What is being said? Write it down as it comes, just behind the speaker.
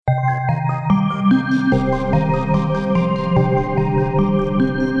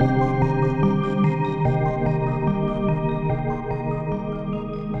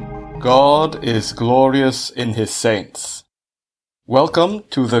God is glorious in His saints. Welcome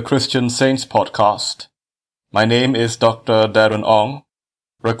to the Christian Saints Podcast. My name is Dr. Darren Ong,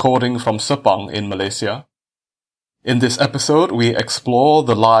 recording from Sepang in Malaysia. In this episode, we explore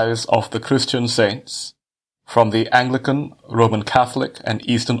the lives of the Christian saints from the Anglican, Roman Catholic, and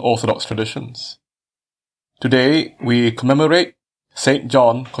Eastern Orthodox traditions. Today, we commemorate Saint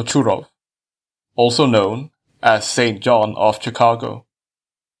John Kochurov, also known as Saint John of Chicago.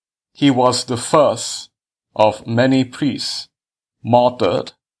 He was the first of many priests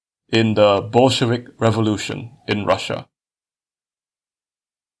martyred in the Bolshevik Revolution in Russia.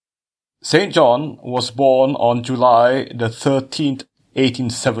 Saint John was born on July the 13th,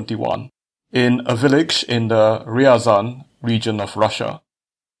 1871, in a village in the Ryazan region of Russia.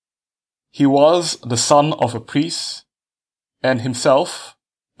 He was the son of a priest and himself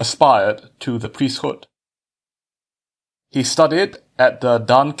aspired to the priesthood. He studied at the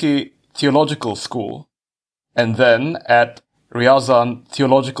Danki Theological School and then at Ryazan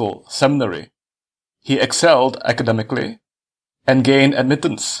Theological Seminary. He excelled academically and gained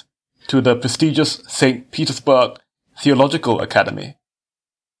admittance to the prestigious St. Petersburg Theological Academy.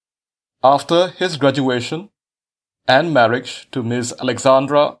 After his graduation and marriage to Ms.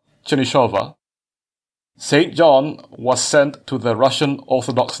 Alexandra Chernyshova, St. John was sent to the Russian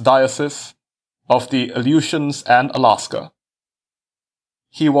Orthodox Diocese of the Aleutians and Alaska.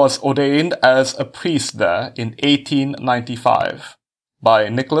 He was ordained as a priest there in 1895 by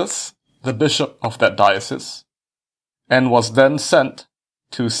Nicholas, the bishop of that diocese, and was then sent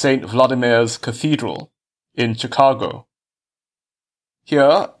to St. Vladimir's Cathedral in Chicago.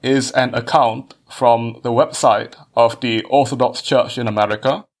 Here is an account from the website of the Orthodox Church in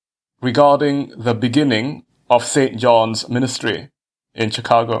America regarding the beginning of St. John's ministry in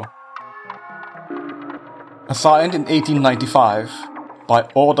Chicago. Assigned in 1895 by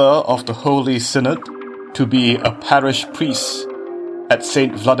order of the Holy Synod to be a parish priest at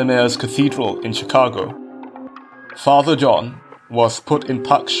St. Vladimir's Cathedral in Chicago, Father John was put in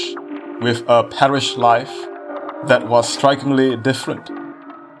touch with a parish life that was strikingly different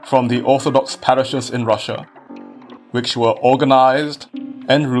from the Orthodox parishes in Russia, which were organized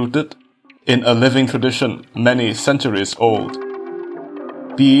and rooted in a living tradition many centuries old.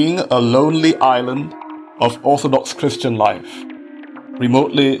 Being a lonely island of Orthodox Christian life,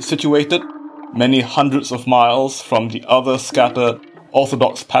 remotely situated many hundreds of miles from the other scattered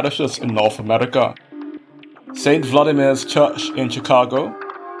Orthodox parishes in North America, St. Vladimir's Church in Chicago,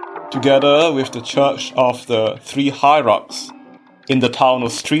 together with the Church of the Three Hierarchs in the town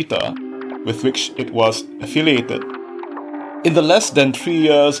of Streator, with which it was affiliated, in the less than 3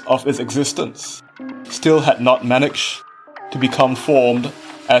 years of its existence, still had not managed to become formed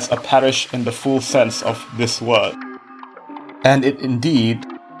as a parish in the full sense of this word. And it indeed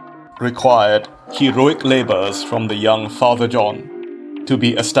required heroic labors from the young Father John to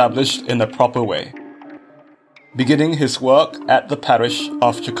be established in a proper way. Beginning his work at the parish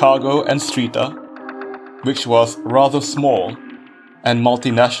of Chicago and Streator, which was rather small and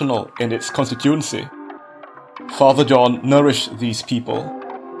multinational in its constituency, Father John nourished these people,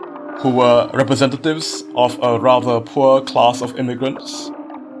 who were representatives of a rather poor class of immigrants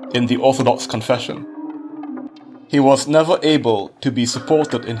in the Orthodox confession. He was never able to be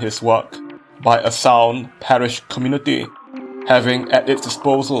supported in his work by a sound parish community having at its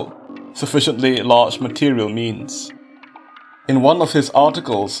disposal sufficiently large material means. In one of his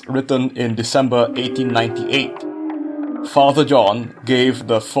articles written in December 1898, Father John gave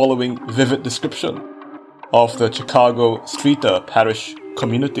the following vivid description of the Chicago Streator parish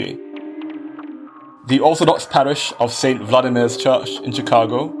community. The Orthodox parish of St. Vladimir's Church in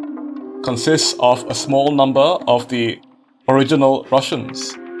Chicago consists of a small number of the original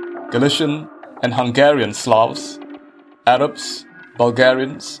Russians, Galician and Hungarian Slavs, Arabs,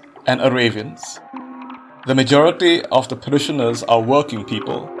 Bulgarians, and Arabians. The majority of the parishioners are working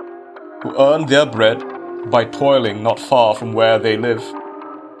people who earn their bread by toiling not far from where they live,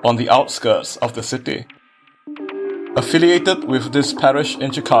 on the outskirts of the city. Affiliated with this parish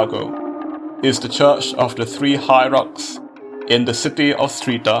in Chicago is the Church of the Three Hierarchs in the city of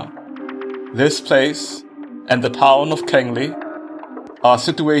Streator. This place and the town of Kengly are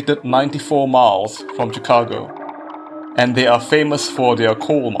situated 94 miles from Chicago, and they are famous for their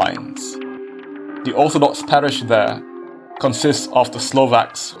coal mines. The Orthodox parish there consists of the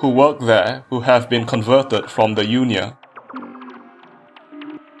Slovaks who work there who have been converted from the Unia.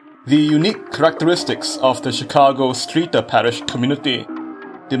 The unique characteristics of the Chicago Streator parish community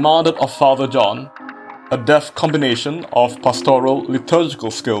demanded of Father John a deft combination of pastoral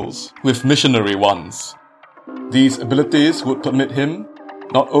liturgical skills with missionary ones. These abilities would permit him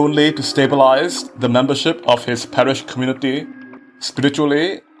not only to stabilize the membership of his parish community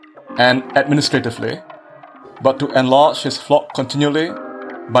spiritually and administratively, but to enlarge his flock continually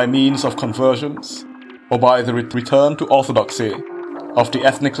by means of conversions or by the return to orthodoxy of the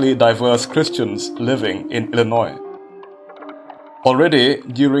ethnically diverse Christians living in Illinois. Already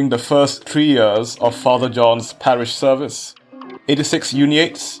during the first 3 years of Father John's parish service, 86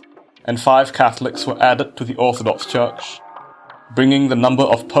 uniates and 5 Catholics were added to the Orthodox Church, bringing the number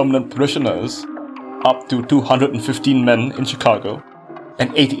of permanent parishioners up to 215 men in Chicago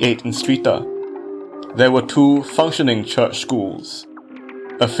and 88 in Streator. There were 2 functioning church schools,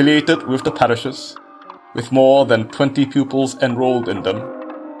 affiliated with the parishes, with more than 20 pupils enrolled in them.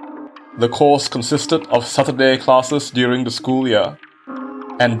 The course consisted of Saturday classes during the school year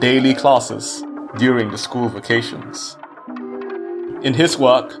and daily classes during the school vacations. In his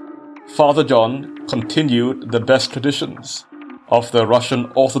work, Father John continued the best traditions of the Russian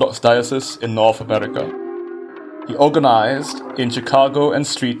Orthodox Diocese in North America. He organized in Chicago and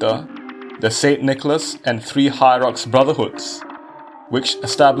Streator the St. Nicholas and Three Hierarchs Brotherhoods, which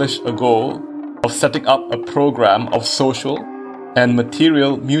established a goal of setting up a program of social and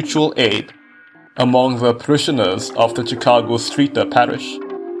material mutual aid among the parishioners of the Chicago Streator parish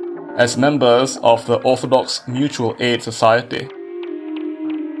as members of the Orthodox Mutual Aid Society.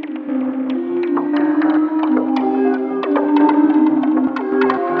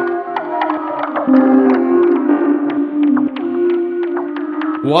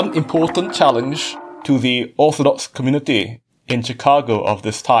 One important challenge to the Orthodox community in Chicago of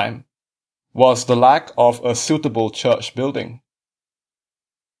this time was the lack of a suitable church building.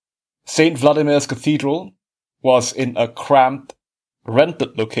 St. Vladimir's Cathedral was in a cramped,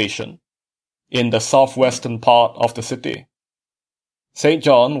 rented location in the southwestern part of the city. St.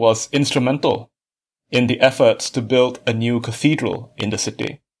 John was instrumental in the efforts to build a new cathedral in the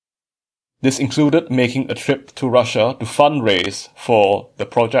city. This included making a trip to Russia to fundraise for the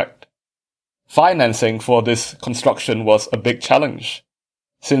project. Financing for this construction was a big challenge,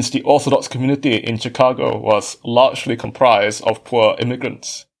 since the Orthodox community in Chicago was largely comprised of poor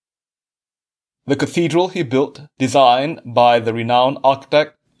immigrants. The cathedral he built, designed by the renowned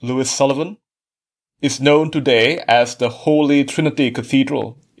architect Louis Sullivan, is known today as the Holy Trinity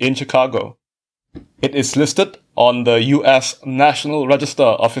Cathedral in Chicago. It is listed on the U.S. National Register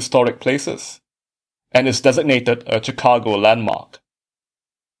of Historic Places and is designated a Chicago landmark.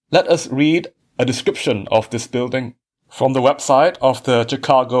 Let us read a description of this building from the website of the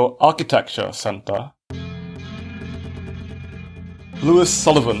Chicago Architecture Center. Louis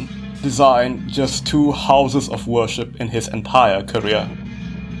Sullivan designed just 2 houses of worship in his entire career.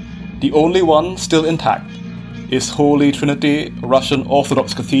 The only one still intact is Holy Trinity Russian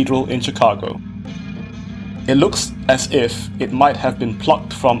Orthodox Cathedral in Chicago. It looks as if it might have been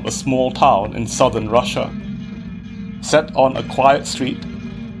plucked from a small town in southern Russia. Set on a quiet street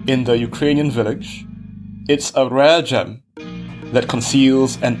in the Ukrainian village, it's a rare gem that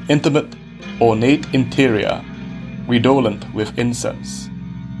conceals an intimate, ornate interior redolent with incense.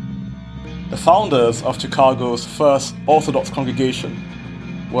 The founders of Chicago's first Orthodox congregation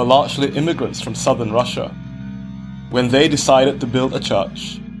were largely immigrants from southern Russia. When they decided to build a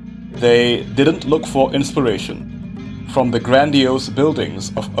church, they didn't look for inspiration from the grandiose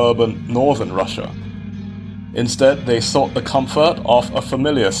buildings of urban northern Russia. Instead, they sought the comfort of a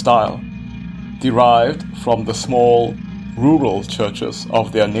familiar style, derived from the small, rural churches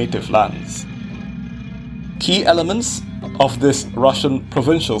of their native lands. Key elements of this Russian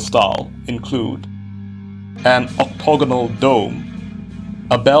provincial style include an octagonal dome,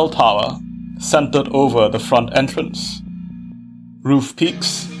 a bell tower centered over the front entrance, roof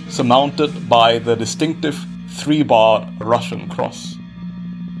peaks surmounted by the distinctive 3-barred Russian cross.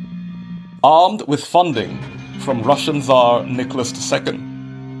 Armed with funding from Russian Tsar Nicholas II,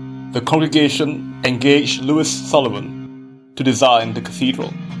 the congregation engaged Louis Sullivan to design the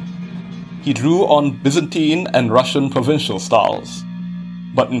cathedral. He drew on Byzantine and Russian provincial styles,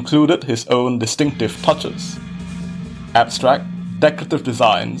 but included his own distinctive touches. Abstract, decorative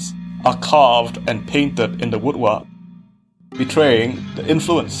designs are carved and painted in the woodwork, betraying the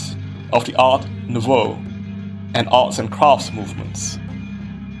influence of the Art Nouveau and arts and crafts movements.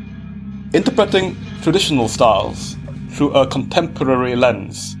 Interpreting traditional styles through a contemporary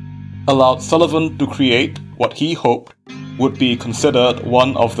lens allowed Sullivan to create what he hoped would be considered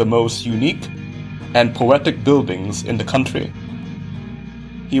one of the most unique and poetic buildings in the country.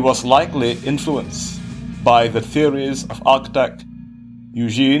 He was likely influenced by the theories of architect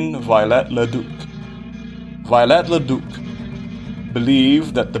Eugène Viollet-le-Duc, Violette-le-Duc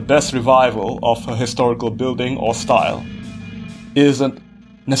believed that the best revival of a historical building or style isn't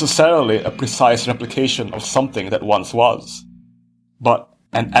necessarily a precise replication of something that once was, but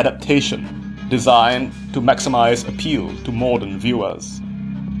an adaptation designed to maximize appeal to modern viewers.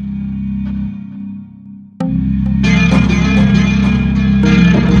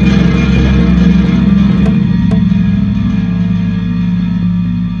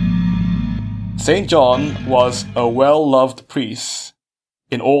 St. John was a well-loved priest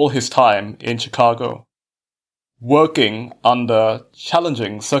in all his time in Chicago, working under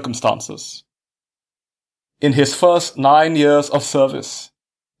challenging circumstances. In his first 9 years of service,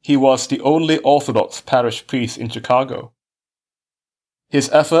 he was the only Orthodox parish priest in Chicago. His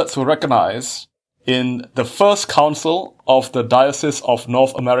efforts were recognized in the First Council of the Diocese of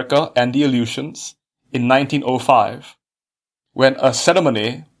North America and the Aleutians in 1905, when a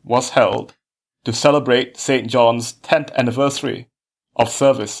ceremony was held to celebrate St. John's 10th anniversary of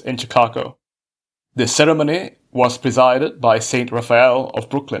service in Chicago. This ceremony was presided by St. Raphael of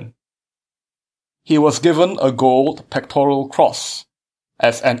Brooklyn. He was given a gold pectoral cross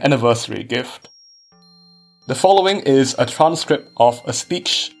as an anniversary gift. The following is a transcript of a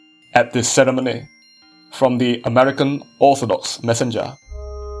speech at this ceremony from the American Orthodox Messenger.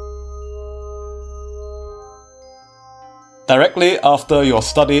 Directly after your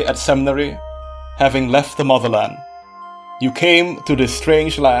study at seminary, having left the motherland, you came to this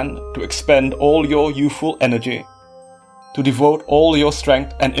strange land to expend all your youthful energy, to devote all your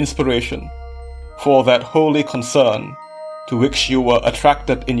strength and inspiration for that holy concern to which you were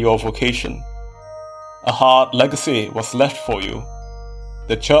attracted in your vocation. A hard legacy was left for you.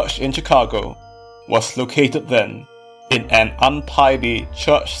 The church in Chicago was located then in an untidy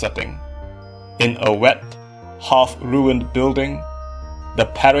church setting, in a wet, half-ruined building, the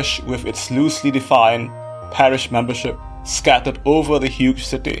parish with its loosely defined parish membership scattered over the huge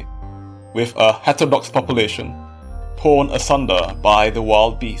city, with a heterodox population torn asunder by the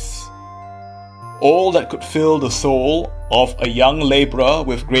wild beasts. All that could fill the soul of a young laborer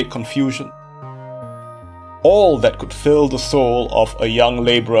with great confusion. All that could fill the soul of a young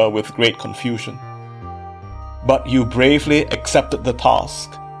laborer with great confusion. But you bravely accepted the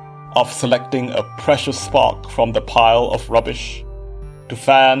task of selecting a precious spark from the pile of rubbish to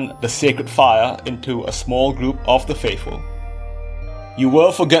fan the sacred fire into a small group of the faithful. You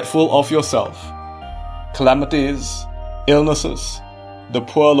were forgetful of yourself, calamities, illnesses, the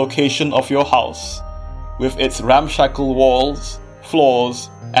poor location of your house, with its ramshackle walls, floors,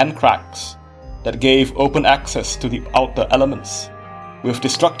 and cracks that gave open access to the outer elements, with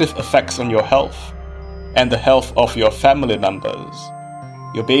destructive effects on your health and the health of your family members.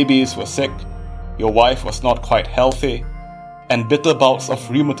 Your babies were sick, your wife was not quite healthy, and bitter bouts of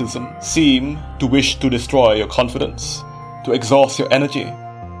rheumatism seem to wish to destroy your confidence, to exhaust your energy.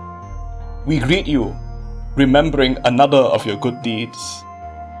 We greet you, remembering another of your good deeds,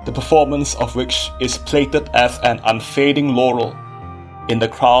 the performance of which is plated as an unfading laurel in the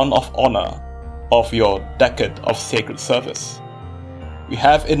crown of honor of your decade of sacred service. We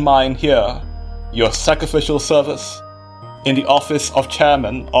have in mind here your sacrificial service in the office of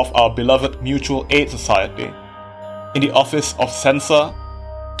chairman of our beloved Mutual Aid Society, in the office of censor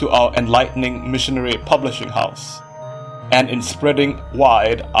to our enlightening missionary publishing house, and in spreading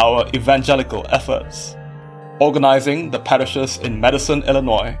wide our evangelical efforts, organizing the parishes in Madison,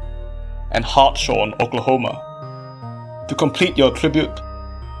 Illinois, and Hartshorne, Oklahoma. To complete your tribute,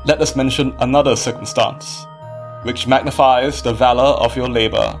 let us mention another circumstance, which magnifies the valor of your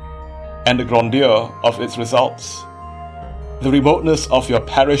labor and the grandeur of its results. The remoteness of your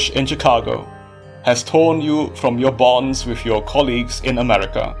parish in Chicago has torn you from your bonds with your colleagues in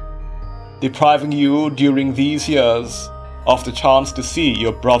America, depriving you during these years of the chance to see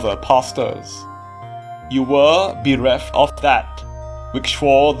your brother pastors. You were bereft of that which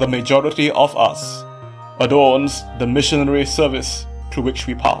for the majority of us adorns the missionary service through which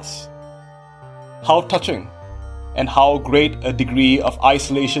we pass. How touching and how great a degree of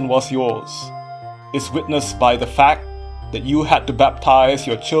isolation was yours is witnessed by the fact that you had to baptize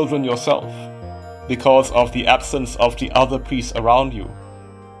your children yourself because of the absence of the other priests around you.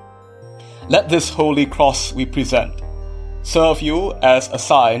 Let this holy cross we present serve you as a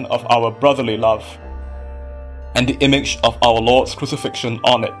sign of our brotherly love, and the image of our Lord's crucifixion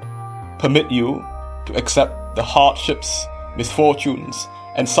on it permit you to accept the hardships, misfortunes,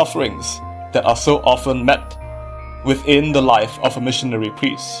 and sufferings that are so often met within the life of a missionary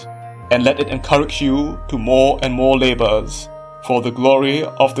priest, and let it encourage you to more and more labors for the glory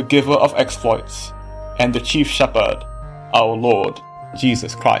of the giver of exploits and the chief shepherd, our Lord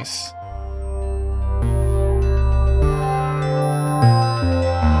Jesus Christ.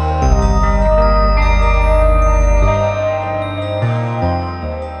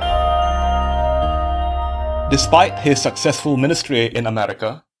 Despite his successful ministry in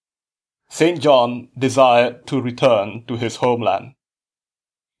America, St. John desired to return to his homeland.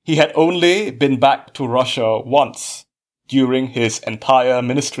 He had only been back to Russia once during his entire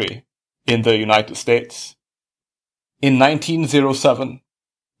ministry in the United States. In 1907,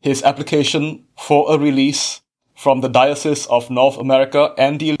 his application for a release from the Diocese of North America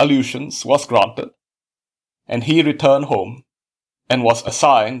and the Aleutians was granted, and he returned home and was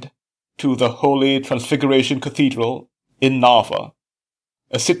assigned to the Holy Transfiguration Cathedral in Narva,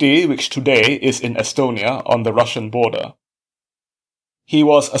 a city which today is in Estonia on the Russian border. He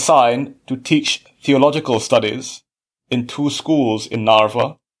was assigned to teach theological studies in 2 schools in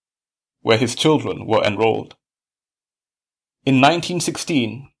Narva, where his children were enrolled. In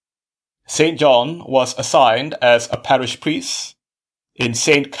 1916, St. John was assigned as a parish priest in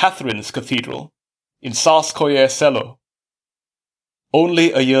St. Catherine's Cathedral in Tsarskoye Selo.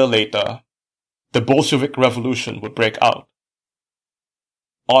 Only a year later, the Bolshevik Revolution would break out.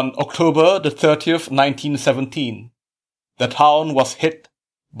 On October the 30th, 1917, the town was hit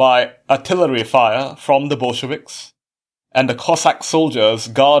by artillery fire from the Bolsheviks, and the Cossack soldiers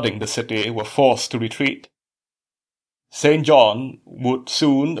guarding the city were forced to retreat. St. John would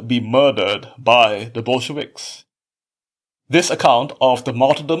soon be murdered by the Bolsheviks. This account of the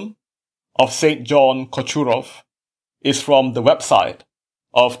martyrdom of St. John Kochurov is from the website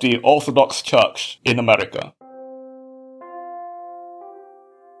of the Orthodox Church in America.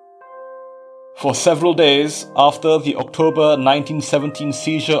 For several days after the October 1917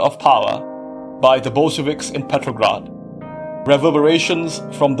 seizure of power by the Bolsheviks in Petrograd, reverberations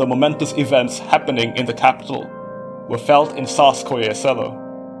from the momentous events happening in the capital were felt in Tsarskoye Selo.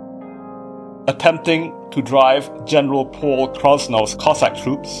 Attempting to drive General Paul Krasnov's Cossack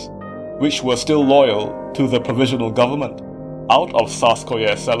troops, which were still loyal to the provisional government, out of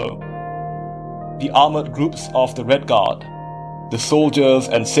Tsarskoye Selo, the armored groups of the Red Guard, the soldiers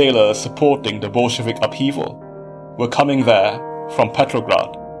and sailors supporting the Bolshevik upheaval, were coming there from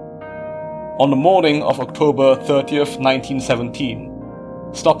Petrograd. On the morning of October 30th, 1917,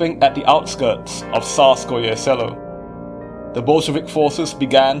 stopping at the outskirts of Tsarskoye Selo, the Bolshevik forces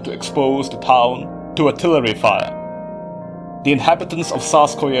began to expose the town to artillery fire. The inhabitants of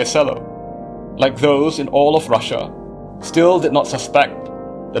Tsarskoye Selo, like those in all of Russia, still did not suspect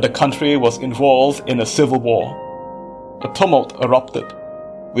that the country was involved in a civil war. A tumult erupted,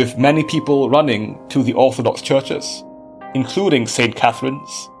 with many people running to the Orthodox churches, including St.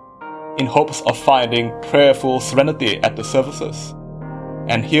 Catherine's, in hopes of finding prayerful serenity at the services,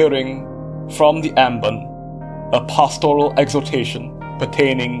 and hearing from the ambon a pastoral exhortation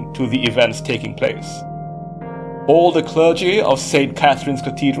pertaining to the events taking place. All the clergy of St. Catherine's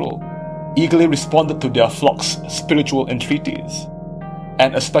Cathedral eagerly responded to their flock's spiritual entreaties,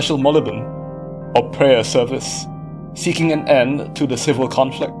 and a special Molibden, or prayer service, seeking an end to the civil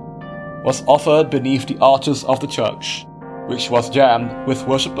conflict, was offered beneath the arches of the church, which was jammed with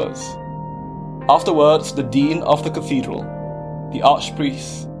worshippers. Afterwards, the dean of the cathedral, the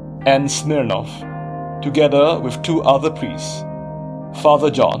archpriest, N. Smirnov, together with 2 other priests,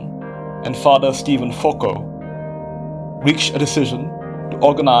 Father John and Father Stephen Foucault, reached a decision to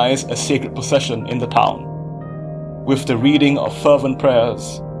organize a sacred procession in the town, with the reading of fervent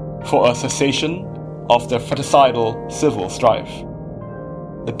prayers for a cessation of the fratricidal civil strife.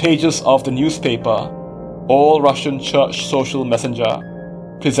 The pages of the newspaper, All Russian Church Social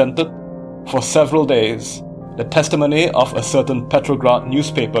Messenger, presented for several days the testimony of a certain Petrograd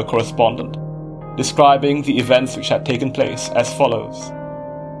newspaper correspondent, describing the events which had taken place as follows.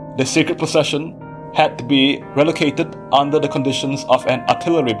 The sacred procession had to be relocated under the conditions of an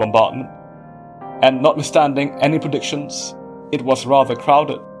artillery bombardment, and notwithstanding any predictions, it was rather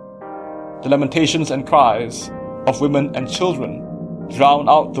crowded. The lamentations and cries of women and children drowned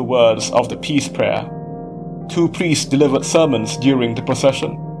out the words of the peace prayer. 2 priests delivered sermons during the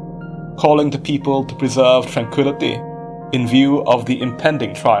procession, calling the people to preserve tranquility in view of the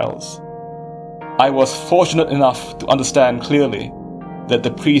impending trials. I was fortunate enough to understand clearly that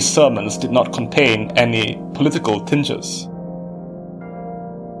the priest's sermons did not contain any political tinges.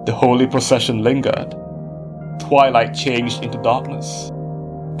 The holy procession lingered. Twilight changed into darkness.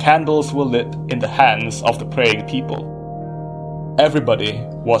 Candles were lit in the hands of the praying people. Everybody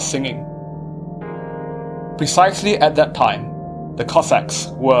was singing. Precisely at that time, the Cossacks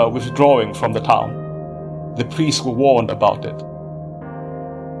were withdrawing from the town. The priests were warned about it.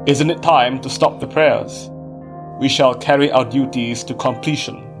 "Isn't it time to stop the prayers? We shall carry our duties to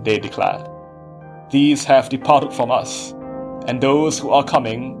completion," they declared. "These have departed from us, and those who are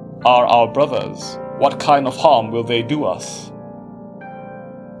coming are our brothers. What kind of harm will they do us?"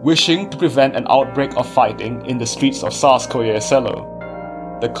 Wishing to prevent an outbreak of fighting in the streets of Tsarskoye Selo,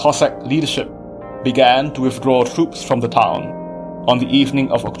 the Cossack leadership began to withdraw troops from the town on the evening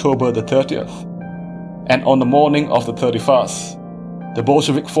of October the 30th, and on the morning of the 31st, the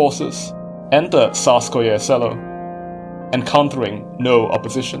Bolshevik forces entered Tsarskoye Selo, encountering no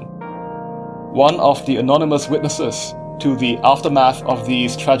opposition. One of the anonymous witnesses to the aftermath of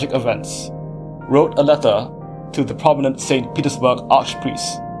these tragic events wrote a letter to the prominent St. Petersburg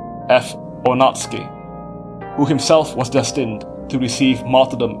archpriest F. Ornatsky, who himself was destined to receive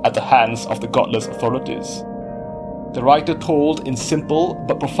martyrdom at the hands of the godless authorities. The writer told in simple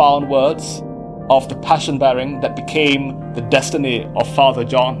but profound words of the passion-bearing that became the destiny of Father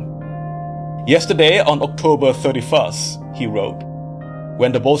John. Yesterday, on October 31st, he wrote,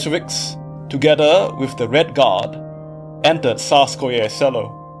 when the Bolsheviks, together with the Red Guard, entered Tsarskoye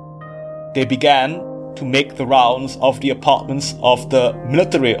Selo, they began to make the rounds of the apartments of the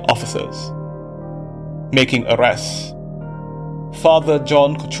military officers, making arrests. Father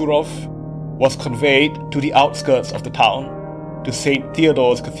John Kochurov was conveyed to the outskirts of the town, to St.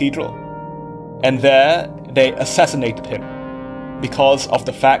 Theodore's Cathedral, and there they assassinated him because of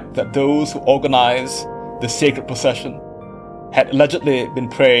the fact that those who organized the sacred procession had allegedly been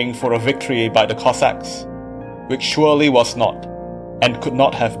praying for a victory by the Cossacks, which surely was not and could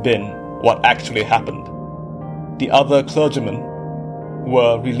not have been what actually happened. The other clergymen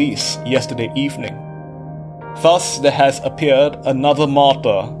were released yesterday evening. Thus there has appeared another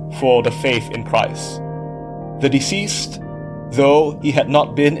martyr for the faith in Christ. The deceased, though he had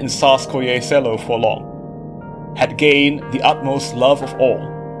not been in Tsarskoye Selo for long, had gained the utmost love of all,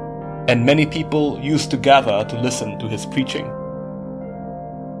 and many people used to gather to listen to his preaching.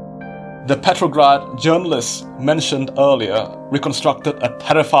 The Petrograd journalists mentioned earlier reconstructed a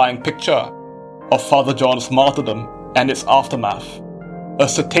terrifying picture of Father John's martyrdom and its aftermath,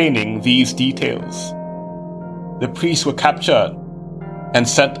 ascertaining these details. The priests were captured and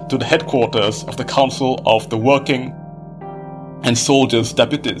sent to the headquarters of the Council of the Working and Soldiers'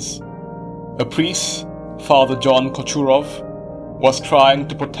 Deputies. A priest, Father John Kochurov, was trying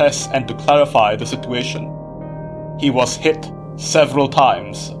to protest and to clarify the situation. He was hit several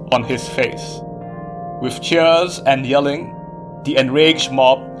times on his face. With cheers and yelling, the enraged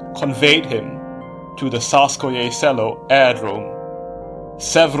mob conveyed him to the Tsarskoye Selo airdrome.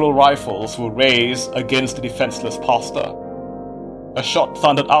 Several rifles were raised against the defenseless pastor. A shot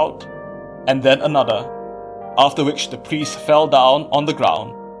thundered out, and then another, after which the priest fell down on the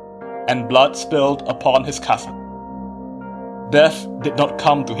ground, and blood spilled upon his cassock. Death did not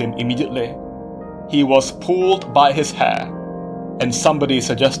come to him immediately. He was pulled by his hair, and somebody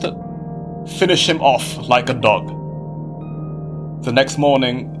suggested, "Finish him off like a dog." The next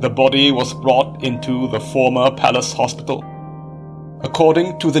morning, the body was brought into the former palace hospital.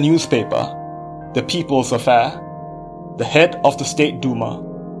 According to the newspaper, The People's Affair, the head of the State Duma,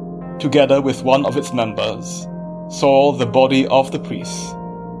 together with one of its members, saw the body of the priest,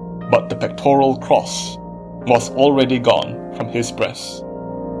 but the pectoral cross was already gone from his breast.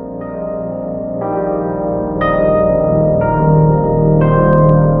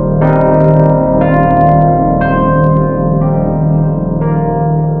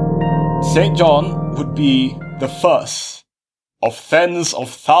 St. John would be the first of tens of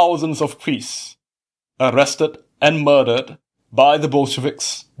thousands of priests arrested and murdered by the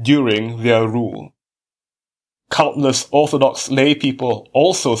Bolsheviks during their rule. Countless Orthodox lay people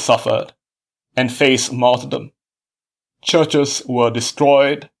also suffered and faced martyrdom. Churches were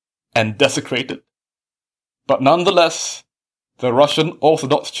destroyed and desecrated. But nonetheless, the Russian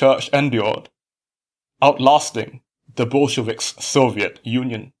Orthodox Church endured, outlasting the Bolsheviks' Soviet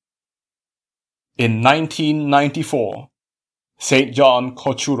Union. In 1994, St. John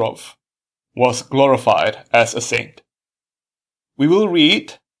Kochurov was glorified as a saint. We will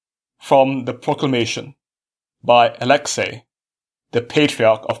read from the proclamation by Alexei, the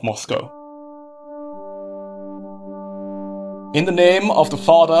Patriarch of Moscow. In the name of the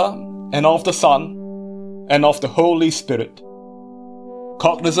Father, and of the Son, and of the Holy Spirit,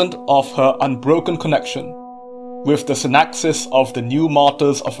 cognizant of her unbroken connection with the synaxis of the new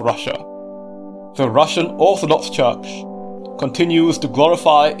martyrs of Russia, the Russian Orthodox Church continues to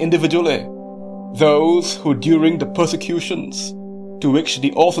glorify individually those who during the persecutions to which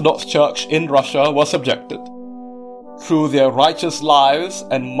the Orthodox Church in Russia was subjected, through their righteous lives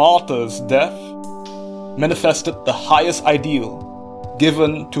and martyrs' death, manifested the highest ideal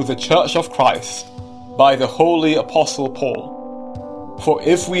given to the Church of Christ by the Holy Apostle Paul. For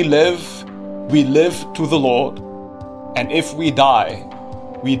if we live to the Lord, and if we die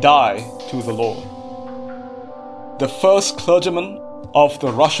to the Lord. The first clergyman of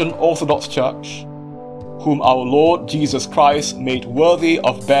the Russian Orthodox Church, whom our Lord Jesus Christ made worthy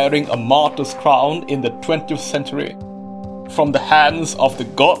of bearing a martyr's crown in the 20th century from the hands of the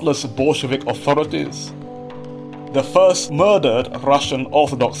godless Bolshevik authorities, the first murdered Russian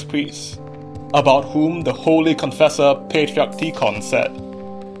Orthodox priest, about whom the Holy Confessor Patriarch Tikhon said,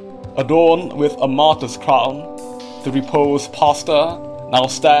 "Adorned with a martyr's crown, the reposed pastor now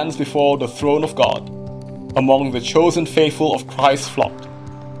stands before the throne of God, among the chosen faithful of Christ's flock,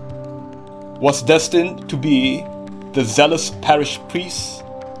 was destined to be the zealous parish priest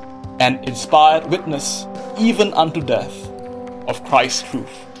and inspired witness even unto death of Christ's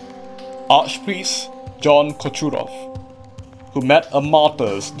truth, Archpriest John Kochurov, who met a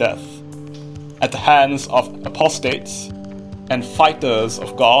martyr's death at the hands of apostates and fighters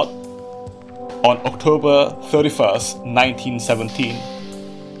of God on October 31st, 1917,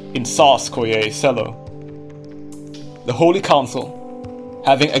 in Tsarskoye Selo. The Holy Council,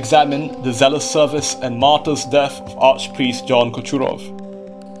 having examined the zealous service and martyr's death of Archpriest John Kochurov,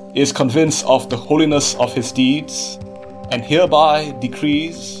 is convinced of the holiness of his deeds and hereby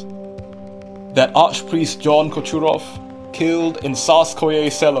decrees that Archpriest John Kochurov, killed in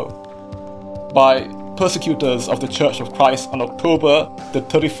Tsarskoye Selo by persecutors of the Church of Christ on October the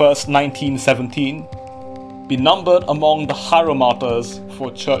 31st, 1917, be numbered among the hieromartyrs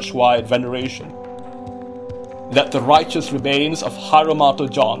for church-wide veneration. That the righteous remains of hieromartyr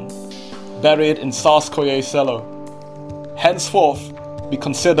John, buried in Tsarskoye Selo, henceforth be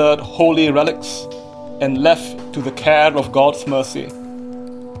considered holy relics and left to the care of God's mercy,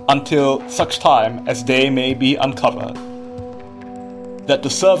 until such time as they may be uncovered. That the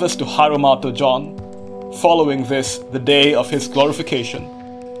service to hieromartyr John, following this the day of his glorification,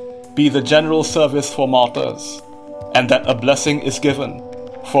 be the general service for martyrs, and that a blessing is given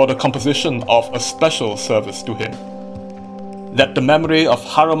for the composition of a special service to him. That the memory of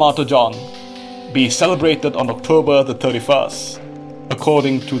hieromartyr John be celebrated on October the 31st,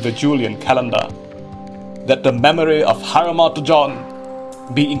 according to the Julian calendar. That the memory of hieromartyr John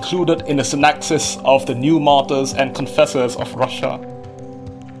be included in the synaxis of the new martyrs and confessors of Russia.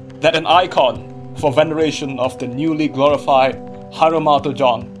 That an icon for veneration of the newly glorified hieromartyr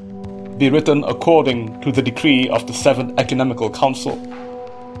John be written according to the decree of the Seventh Ecumenical Council.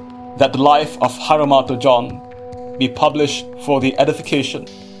 That the life of hieromartyr John be published for the edification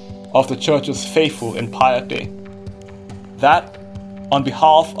of the Church's faithful in piety. That, on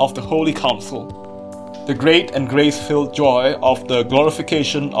behalf of the Holy Council, the great and grace-filled joy of the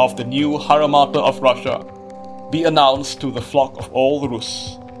glorification of the new hieromartyr of Russia be announced to the flock of all the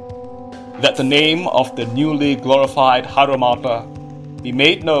Rus. That the name of the newly glorified hieromartyr be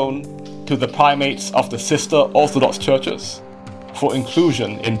made known to the primates of the sister Orthodox churches for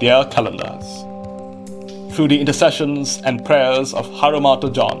inclusion in their calendars. Through the intercessions and prayers of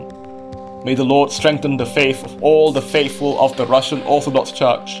hieromartyr John, may the Lord strengthen the faith of all the faithful of the Russian Orthodox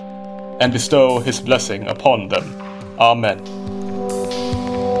Church and bestow his blessing upon them. Amen.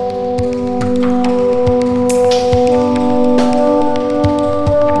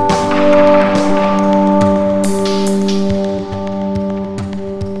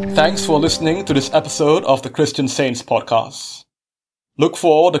 Thanks for listening to this episode of the Christian Saints Podcast. Look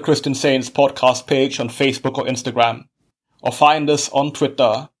for the Christian Saints Podcast page on Facebook or Instagram, or find us on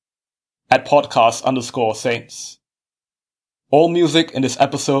Twitter at podcast_saints. All music in this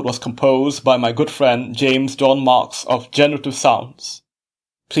episode was composed by my good friend James John Marks of Generative Sounds.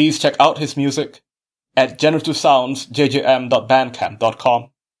 Please check out his music at generativesoundsjjm.bandcamp.com.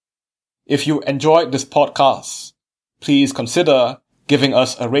 If you enjoyed this podcast, please consider giving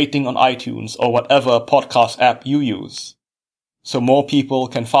us a rating on iTunes or whatever podcast app you use, so more people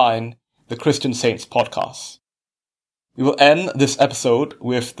can find the Christian Saints Podcast. We will end this episode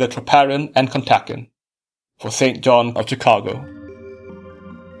with the Troparion and Kontakion for St. John of Chicago.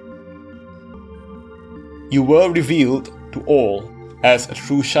 You were revealed to all as a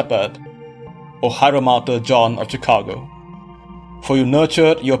true shepherd, O hieromartyr John of Chicago, for you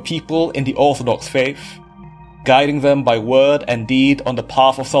nurtured your people in the Orthodox faith, guiding them by word and deed on the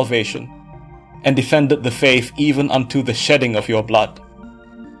path of salvation, and defended the faith even unto the shedding of your blood.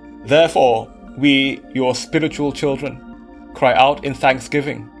 Therefore, we, your spiritual children, cry out in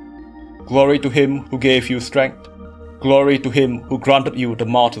thanksgiving. Glory to him who gave you strength. Glory to him who granted you the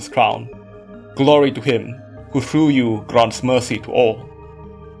martyr's crown. Glory to him who through you grants mercy to all.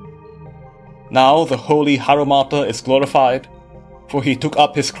 Now the holy hieromartyr is glorified, for he took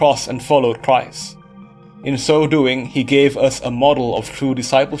up his cross and followed Christ. In so doing, he gave us a model of true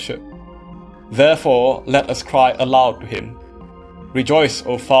discipleship. Therefore, let us cry aloud to him, Rejoice,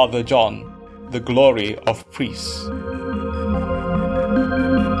 O Father John, the glory of priests.